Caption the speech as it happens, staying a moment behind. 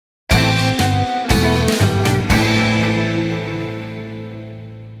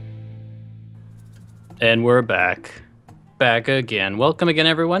And we're back. Back again. Welcome again,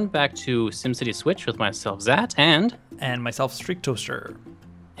 everyone, back to SimCity Switch with myself, Zhatt, and myself, Streak Toaster.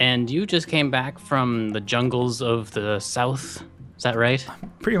 And you just came back from the jungles of the south. Is that right?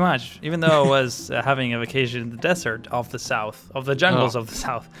 Pretty much. Even though I was having a vacation in the desert of the south, of the jungles of the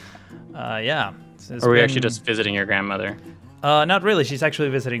south. Yeah. Or were you actually just visiting your grandmother? Not really. She's actually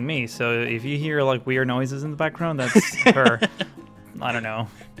visiting me. So if you hear like weird noises in the background, that's her. I don't know.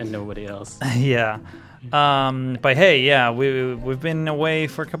 And nobody else. Yeah. But hey, yeah, we've been away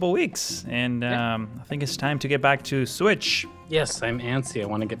for a couple weeks, and I think it's time to get back to Switch. Yes, I'm antsy. I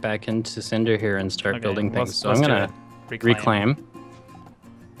want to get back into Cinder here and start building things. So I'm let's gonna reclaim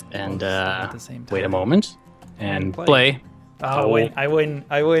and wait a moment and play. Oh, I win!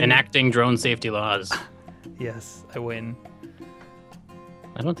 Enacting drone safety laws. Yes, I win.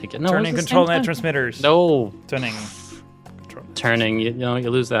 I don't think it. No, turning control net transmitters. No. Turning. You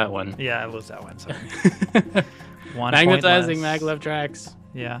lose that one. Yeah, I lose that one. Sorry. Magnetizing maglev tracks.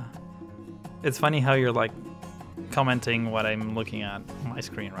 Yeah. It's funny how you're like commenting what I'm looking at on my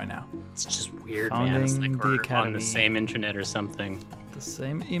screen right now. It's just weird, man. It's like we're on the same internet or something. The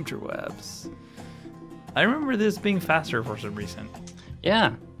same interwebs. I remember this being faster for some reason.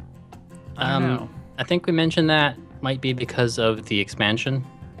 Yeah. I don't know. I think we mentioned that might be because of the expansion.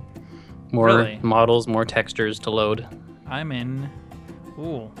 More models, more textures to load. I'm in.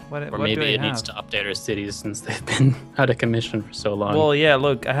 Ooh, what or maybe it needs to update our cities since they've been out of commission for so long. Well, yeah,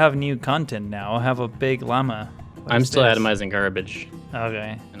 look, I have new content now. I have a big llama. I'm still atomizing garbage.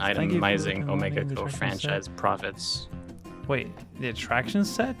 Okay. And itemizing Omega Co franchise profits. Wait, the attraction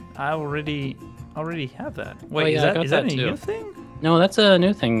set? I already have that. Wait, oh, yeah, is that a new thing? No, that's a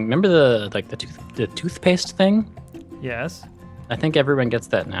new thing. Remember the toothpaste thing? Yes. I think everyone gets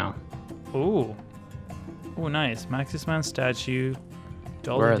that now. Ooh. Oh, nice. Maxisman statue.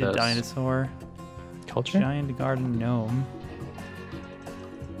 Dolly the dinosaur. Culture? Giant garden gnome.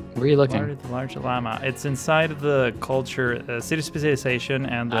 Where are you looking? The large llama. It's inside of the culture, city specialization,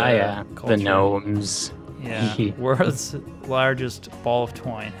 and the culture. The gnomes. Yeah. World's largest ball of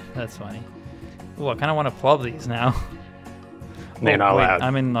twine. That's funny. Ooh, I kind of want to plug these now. They're not allowed.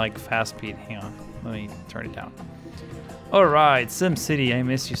 I'm in like fast speed. Hang on. Let me turn it down. All right, SimCity. I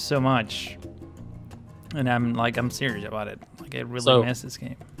miss you so much. And I'm serious about it. Like I really miss this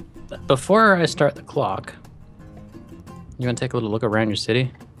game. Before I start the clock, you want to take a little look around your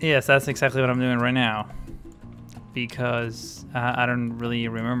city? Yes, that's exactly what I'm doing right now. Because I don't really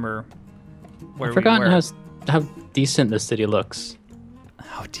remember where I've forgotten how decent this city looks.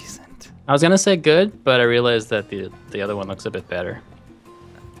 How decent? I was gonna say good, but I realized that the other one looks a bit better.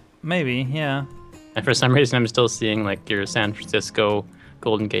 Maybe, yeah. And for some reason, I'm still seeing like your San Francisco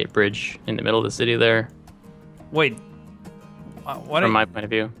Golden Gate Bridge in the middle of the city there. Wait, what? From my point of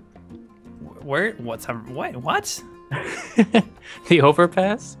view. Where? Wait, what? The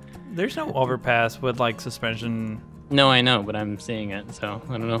overpass? There's no overpass with like suspension. No, I know, but I'm seeing it, so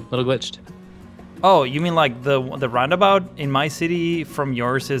I don't know. A little glitched. Oh, you mean like the roundabout in my city from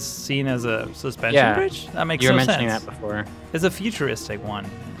yours is seen as a suspension bridge? That makes no sense. You were mentioning that before. It's a futuristic one,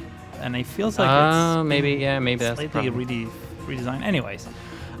 and it feels like it's maybe that's slightly redesigned. Anyways,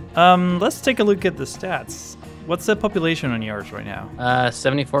 let's take a look at the stats. What's the population on yours right now?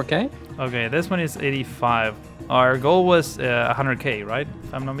 74K. Okay, this one is 85. Our goal was 100K, right?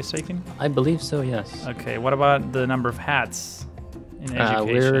 If I'm not mistaken. I believe so. Yes. Okay. What about the number of hats in education?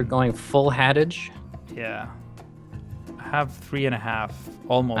 We're going full hattage. Yeah. I have 3.5,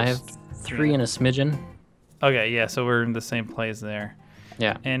 almost. I have 3 and a smidgen. Okay, yeah. So we're in the same place there.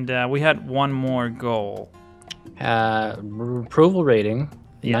 Yeah. And we had one more goal. Approval rating.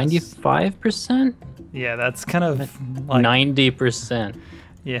 95%. Yeah, that's kind of like 90%.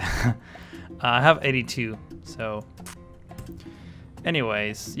 Yeah. I have 82. So,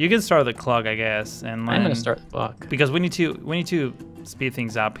 anyways, you can start the clock, I guess, and I'm gonna start the clock because we need to speed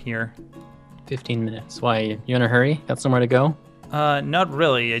things up here. 15 minutes. Why? You in a hurry? Got somewhere to go? Not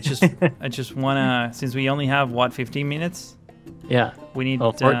really. I just wanna, since we only have 15 minutes. Yeah. We need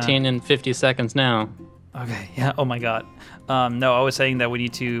 14 and 50 seconds now. Okay. Yeah. Oh my God. No, I was saying that we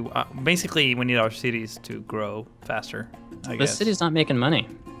need to basically we need our cities to grow faster. I guess. The city's not making money.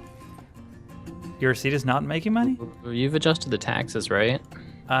 Your city's not making money? You've adjusted the taxes, right?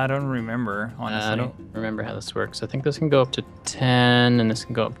 I don't remember, honestly. I don't remember how this works. I think this can go up to 10, and this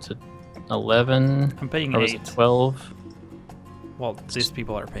can go up to 11. I'm paying 8. Or was it 12? Well, these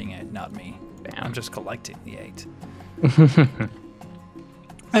people are paying 8, not me. Bam. I'm just collecting the 8.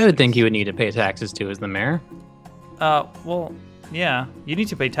 I would think you would need to pay taxes too as the mayor. Well, yeah, you need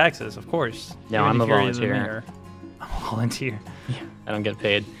to pay taxes, of course. No, I'm a volunteer. I'm a volunteer. Yeah, I don't get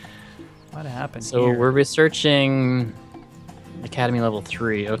paid. What happened So here? we're researching Academy level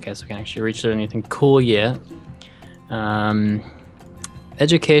 3. Okay, so we can actually reach anything cool yet.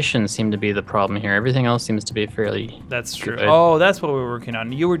 Education seemed to be the problem here. Everything else seems to be fairly That's true. good. Oh, that's what we were working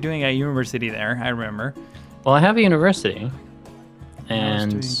on. You were doing a university there, I remember. Well, I have a university, I was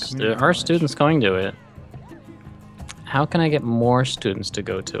and doing there community are college. students going to it. How can I get more students to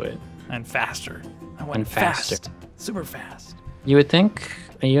go to it? And faster. I went And faster. fast. Super fast. You would think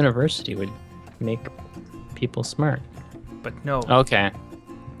a university would make people smart. But no. Okay,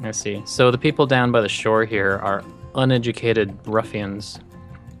 I see. So the people down by the shore here are uneducated ruffians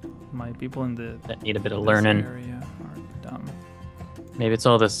My people in the that need a bit of this learning. area are dumb. Maybe it's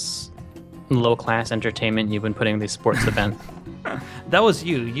all this low-class entertainment you've been putting in these sports events. That was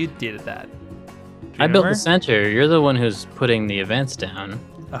you. You did that. Do you I built remember? the center. You're the one who's putting the events down.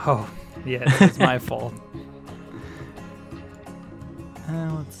 Oh, yeah, it's my fault.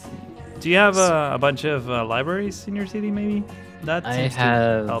 Let's see. Do you have a bunch of libraries in your city, maybe? That I seems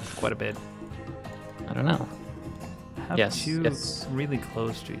have- to help quite a bit. I don't know. I have Yes, two yes. really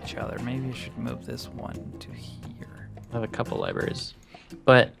close to each other. Maybe I should move this one to here. I have a couple libraries.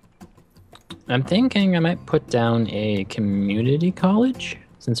 But I'm thinking I might put down a community college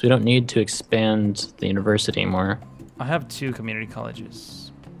since we don't need to expand the university more. I have 2 community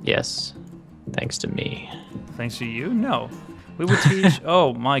colleges. Yes, thanks to me. Thanks to you? No. We would teach...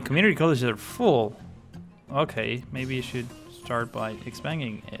 Oh, my community colleges are full. Okay, maybe you should start by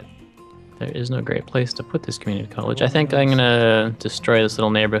expanding it. There is no great place to put this community college. I think I'm gonna destroy this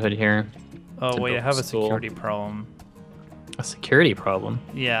little neighborhood here. Oh, To wait, I build have a school. security problem. A security problem.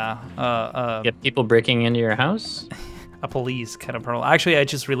 Yeah, You get people breaking into your house? a police kind of problem. Actually, I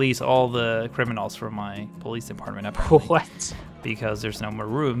just released all the criminals from my police department apparently, What? because there's no more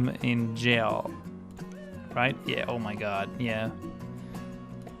room in jail. Right? Yeah. Oh my God. Yeah.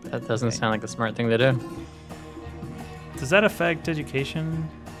 That doesn't Okay. sound like a smart thing to do. Does that affect education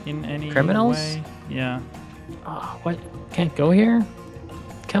in any Criminals? way? Yeah. Oh, what? Can't go here?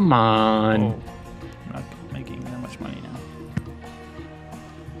 Come on. Oh, I'm not making that much money now.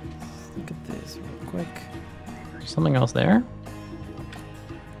 Look at this real quick. Something else there?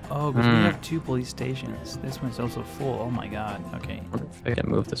 Oh, because we have 2 police stations. This one's also full. Oh my God. Okay. I wonder if I can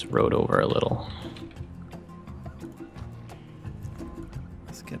move this road over a little.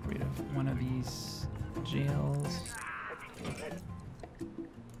 Let's get rid of one of these jails.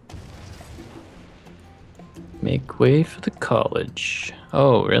 Make way for the college.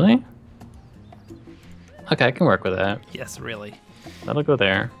 Oh, really? Okay, I can work with that. Yes, really. That'll go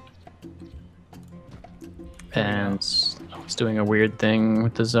there. There we go. And it's doing a weird thing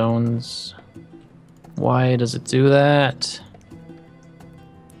with the zones. Why does it do that?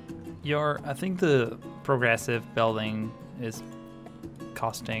 I think the progressive building is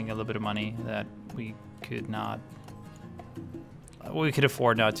costing a little bit of money that we could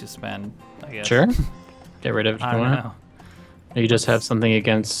afford not to spend, I guess. Sure. Get rid of it if I you don't want. know. Or you just have something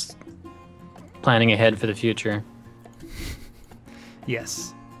against planning ahead for the future.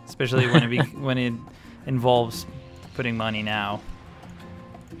 Yes, especially when when it involves putting money now.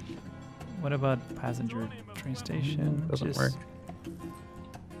 What about passenger train station? Doesn't Just work.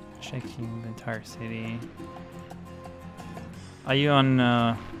 checking the entire city. Are you on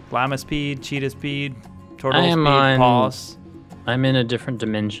llama speed, cheetah speed, turtle I am speed, on- pause? I'm in a different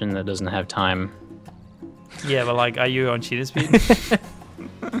dimension that doesn't have time. Yeah, but like, are you on cheetah speed?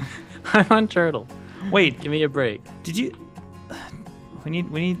 I'm on turtle. Wait, Give me a break. did you? We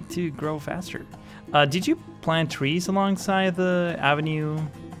need to grow faster. Did you plant trees alongside the avenue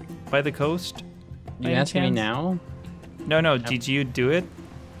by the coast? by You any asking me chance? now? No. Did you do it?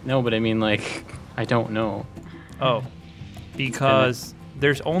 No, but I mean, like, I don't know. Oh, because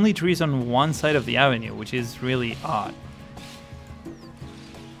there's only trees on one side of the avenue, which is really odd.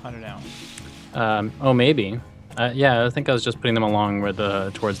 I don't know. Oh, maybe. Yeah, I think I was just putting them along where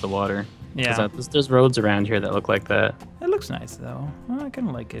towards the water. Yeah, 'Cause there's roads around here that look like that. it looks nice though. I kind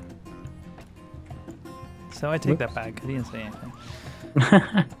of like it. So I take that back. I didn't say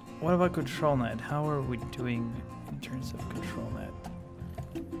anything. What about ControlNet? How are we doing in terms of ControlNet?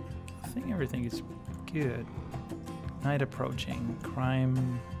 I think everything is good. Night approaching.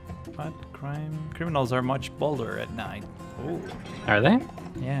 Crime. What? Crime? Criminals are much bolder at night. Oh, Are they?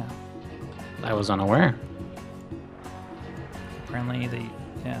 yeah. I was unaware. Apparently they,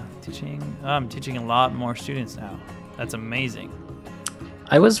 teaching. I'm teaching a lot more students now. That's amazing.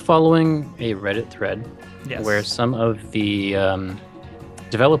 I was following a Reddit thread Yes. where some of the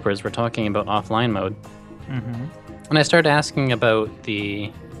developers were talking about offline mode. Mm-hmm. And I started asking about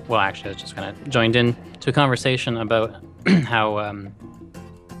well, actually, I was just kind of joined in to a conversation about how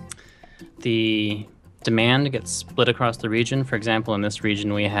the demand gets split across the region. For example, in this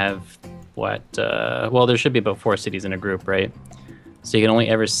region, we have well, there should be about 4 cities in a group, right? So you can only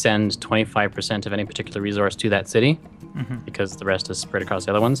ever send 25% of any particular resource to that city because the rest is spread across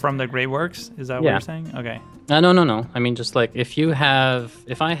the other ones. From the Great Works? Is that what Yeah. you're saying? Okay. No. I mean, just like if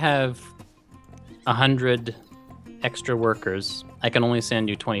I have 100 extra workers, I can only send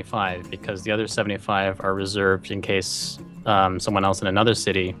you 25 because the other 75 are reserved in case someone else in another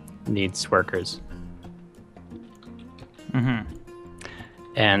city needs workers.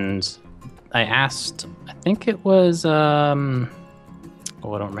 And I asked, I think it was, I don't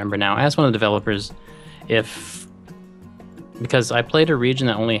remember now. I asked one of the developers because I played a region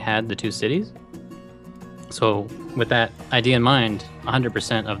that only had the 2 cities. So with that idea in mind,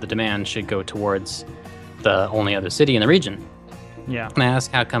 100% of the demand should go towards the only other city in the region. Yeah. And I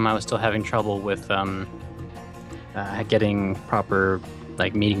asked how come I was still having trouble with getting proper,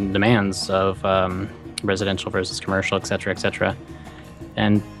 like, meeting the demands of residential versus commercial, etc., etc.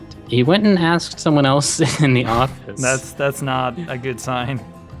 And he went and asked someone else in the office. That's not a good sign.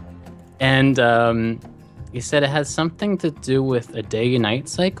 And he said it has something to do with a day-night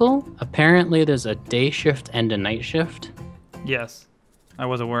cycle. Apparently, there's a day shift and a night shift. Yes, I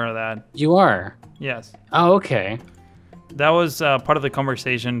was aware of that. You are? Yes. Oh, okay. That was part of the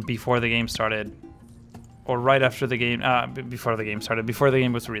conversation before the game started, or right after the game. Before the game started, before the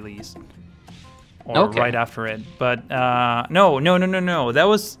game was released, or right after it. But no. That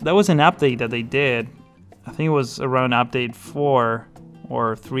was an update that they did. I think it was around update 4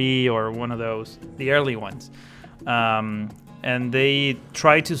 or 3 or one of those, the early ones. And they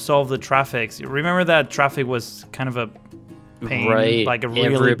tried to solve the traffic. Remember that traffic was kind of a pain, right. like a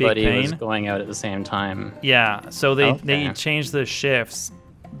really Everybody big pain. was going out at the same time. Yeah, so they changed the shifts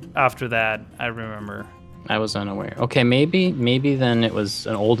after that, I remember. I was unaware. Okay, maybe then it was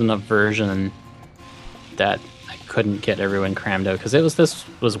an old enough version that I couldn't get everyone crammed out, because this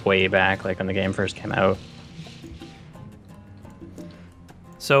was way back, like when the game first came out.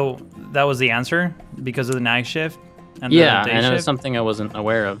 So that was the answer because of the night shift and yeah, the day and shift? it was something I wasn't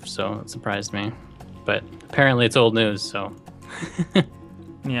aware of, so it surprised me. But apparently it's old news, so.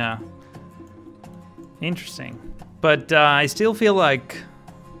 Yeah. Interesting. But I still feel like,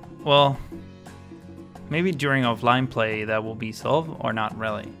 well, maybe during offline play that will be solved, or not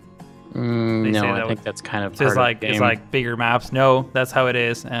really. No, I think that's kind of so part of the game. It's like bigger maps. No, that's how it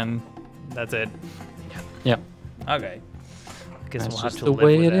is, and that's it. Yep. Okay. Guess That's we'll have just to the live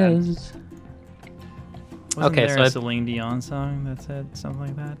way with it that. is. Wasn't Okay, there so a Celine Dion song that said something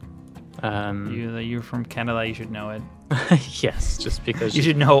like that? You're from Canada, you should know it. Yes, just because You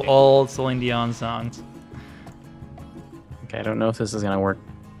should know all Celine Dion songs. Okay, I don't know if this is gonna work.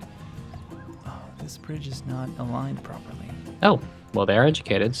 Oh, this bridge is not aligned properly. Oh, well, they're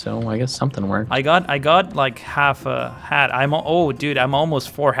educated, so I guess something worked. I got like half a hat. Dude, I'm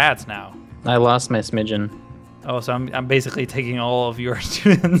almost 4 hats now. I lost my smidgen. Oh, so I'm basically taking all of your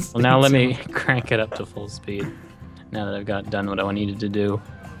students. Well, now let me crank it up to full speed. Now that I've got done what I needed to do.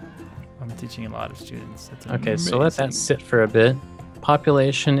 I'm teaching a lot of students. That's Okay, so let amazing. that sit for a bit.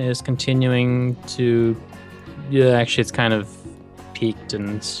 Population is continuing to... Yeah, actually, it's kind of peaked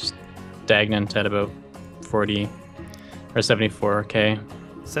and stagnant at about 40 or 74K.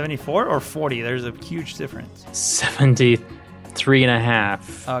 74 or 40? There's a huge difference.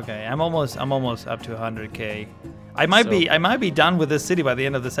 73.5. Okay, I'm almost up to 100K. I might be done with this city by the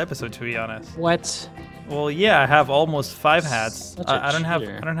end of this episode, to be honest. What? Well, yeah, I have almost 5 hats. Such a I don't have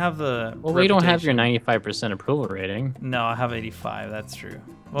cheater. the. Well, we don't have your reputation. 95% approval rating. No, I have 85. That's true.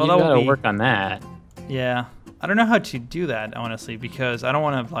 Well, You that gotta will be. work on that. Yeah, I don't know how to do that honestly because I don't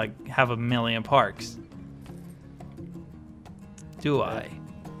want to like have a million parks. Do I?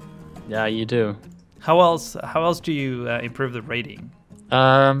 Yeah, you do. How else do you improve the rating?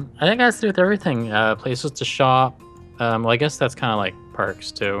 I think it has to do with everything. Places to shop. Well, I guess that's kind of like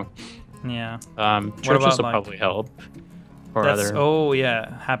perks too. Yeah. Churches about, will like- probably help. Or That's other. oh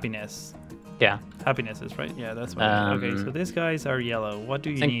yeah, happiness. Yeah. Happiness is right. Yeah, that's what. Okay, so these guys are yellow. What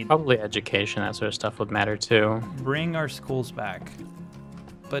do I you think need? probably education, that sort of stuff would matter too. Bring our schools back.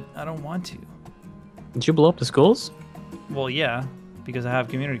 But I don't want to. Did you blow up the schools? Well, yeah, because I have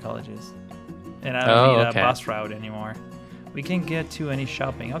community colleges, and I don't need okay. a bus route anymore. We can get to any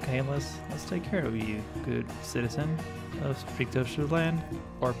shopping. Okay, let's take care of you, good citizen of Friktosh's land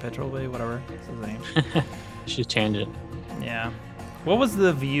or Petrol Bay, whatever is his name. You should change it. Yeah. What was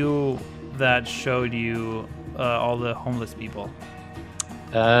the view that showed you all the homeless people?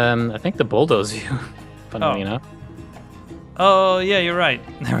 I think the bulldoze you. Funnily enough. Oh yeah, you're right.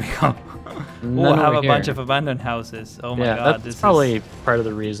 There we go. Oh, I have over a bunch here. of abandoned houses. Oh my Yeah, god, that's this probably is... part of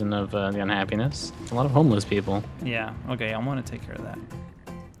the reason of the unhappiness. A lot of homeless people. Yeah, okay, I'm gonna take care of that.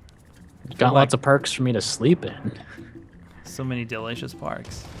 Got like- lots of parks for me to sleep in. So many delicious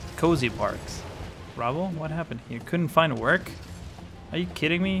parks. Cozy parks. Bravo, what happened here? Couldn't find work? Are you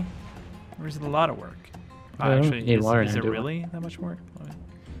kidding me? There's a lot of work. I don't Actually, need water is to it do it. really that much work?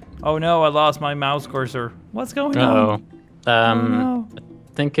 Oh no, I lost my mouse cursor. What's going Uh-oh. on? Oh no.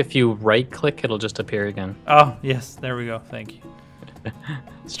 I think if you right-click, it'll just appear again. Oh, yes, there we go. Thank you.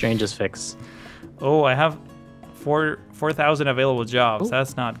 Strangest fix. Oh, I have 4,000 available jobs.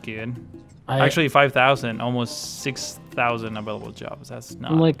 That's not good. I Actually, 5,000, almost 6,000 available jobs. That's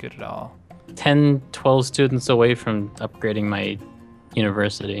not like- good at all. 10, 12 students away from upgrading my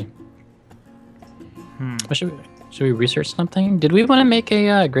university. What should we research something? Did we want to make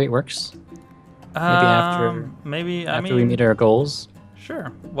a Great Works? Maybe After we meet our goals? Sure.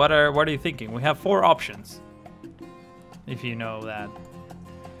 What are you thinking? We have 4 options. If you know that.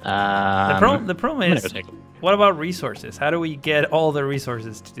 The problem I'm gonna is, go take a- what about resources? How do we get all the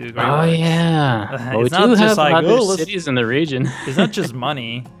resources to do Great Oh Works? yeah. Well, It's we not do just have like, other oh, let's- cities in the region. It's not just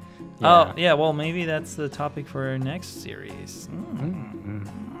money. Yeah. Oh, yeah, well, maybe that's the topic for our next series.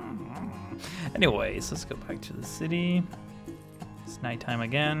 Anyways, let's go back to the city. It's nighttime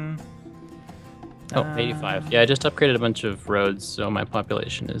again. Oh, 85. Yeah, I just upgraded a bunch of roads, so my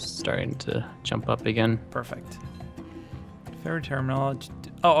population is starting to jump up again. Perfect. Ferry terminal.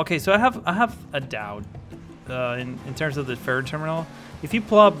 Oh, okay, so I have a doubt in terms of the ferry terminal. If you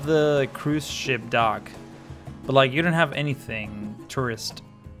pull up the cruise ship dock, but like you don't have anything tourist.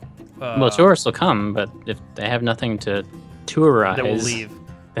 Well, tourists will come, but if they have nothing to tourize, They will leave.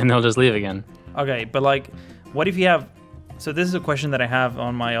 then they'll just leave again. Okay, but like, what if you have... So this is a question that I have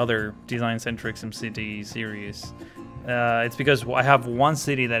on my other design-centric SimCity series. It's because I have one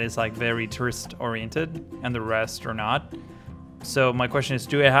city that is like very tourist-oriented, and the rest are not. So my question is,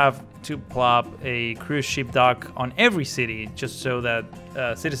 do I have to plop a cruise ship dock on every city just so that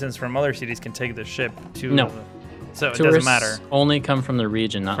citizens from other cities can take the ship to... No. So it Tourists doesn't matter. only come from the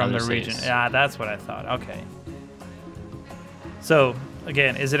region, not From other the region. cities. Yeah, that's what I thought. Okay. So,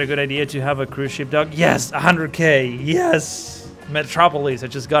 again, is it a good idea to have a cruise ship dock? Yes, 100K. Yes. Metropolis. I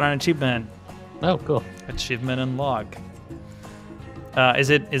just got an achievement. Oh, cool. Achievement unlock. Is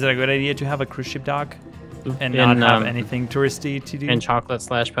it a good idea to have a cruise ship dock and In, not have anything touristy to do? In Chocolate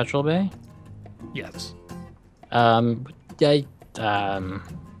 / Petrol Bay? Yes. Yeah,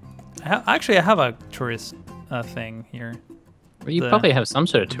 Actually, I have a tourist thing here. well, you The probably have some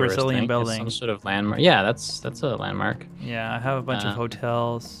sort of tourist Brazilian thing. It's building. some sort of landmark. Yeah, that's a landmark. Yeah, I have a bunch of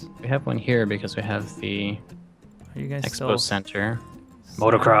hotels. We have one here because we have the Are you guys Expo still... Center.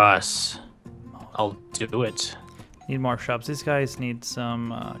 Motocross. I'll do it. Need more shops. These guys need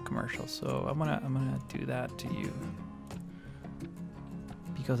some commercials, so I'm gonna do that to you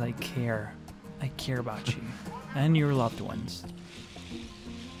because I care. I care about you and your loved ones.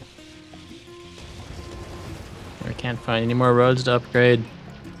 We can't find any more roads to upgrade.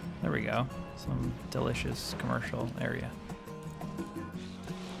 There we go. Some delicious commercial area.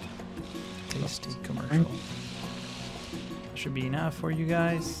 Tasty commercial. Should be enough for you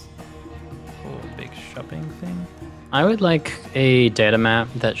guys. Oh, big shopping thing. I would like a data map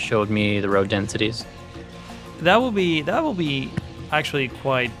that showed me the road densities. That will be actually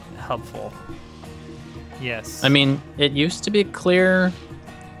quite helpful. Yes. I mean, it used to be clear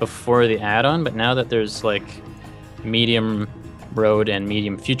before the add-on, but now that there's like medium road and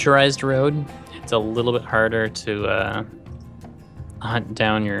medium futurized road, it's a little bit harder to hunt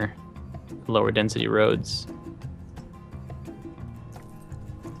down your lower density roads.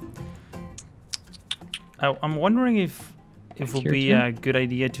 I'm wondering if it would be a good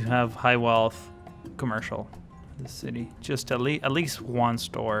idea to have high wealth commercial in the city. Just at least one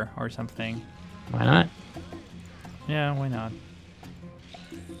store or something. Why not? Yeah, why not?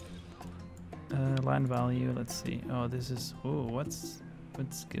 Land value. Let's see. Oh, this is. Oh, what's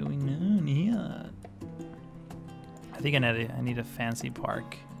going on here? I think I need a fancy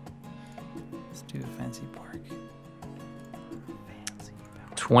park. Let's do a fancy park. Fancy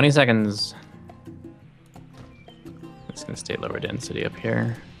park. 20 seconds. It's gonna stay lower density up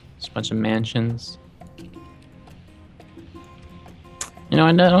here. Just a bunch of mansions. You know,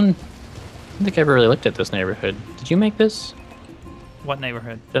 I don't think I ever really looked at this neighborhood. Did you make this? What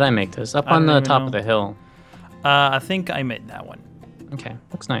neighborhood? Did I make this? Up I on don't the even top know. of the hill. I think I made that one. Okay,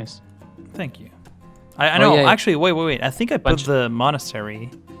 looks nice. Thank you. I know. yeah, yeah. Actually, wait. I think I put Bunch- the monastery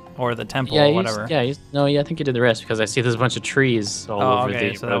or the temple Yeah, or whatever. no, I think you did the rest because I see there's a bunch of trees all over okay,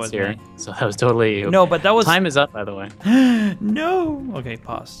 the so that roads was here. me. So that was totally you. No, but that was Time is up, by the way. no. Okay,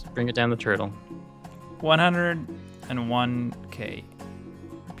 pause. Bring it down the turtle. 101k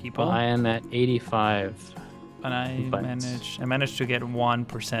people. Well, I am at 85. And I But- managed to get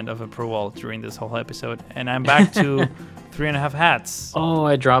 1% of approval during this whole episode, and I'm back to 3.5 hats. Oh,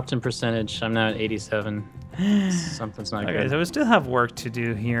 I dropped in percentage. I'm now at 87. Something's not Okay, good. so we still have work to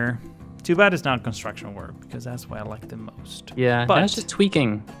do here. Too bad it's not construction work because that's what I like the most. Yeah, but that's just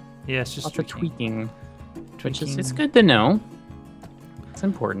tweaking. yeah, it's just Lots of tweaking. Which is it's Tweaking. good to know. It's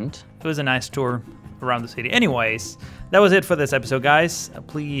important. It was a nice tour around the city. Anyways, that was it for this episode, guys.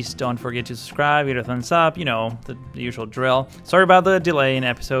 Please don't forget to subscribe, hit a thumbs up, you know, the usual drill. Sorry about the delay in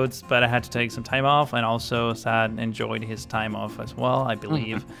episodes, but I had to take some time off, and also Zhatt enjoyed his time off as well, I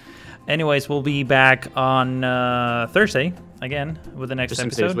believe. Anyways, we'll be back on Thursday again with the next Just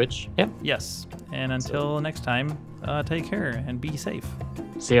SimCity episode. Switch. Yep. Yes, and until next time, take care and be safe.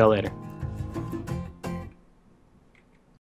 See y'all later.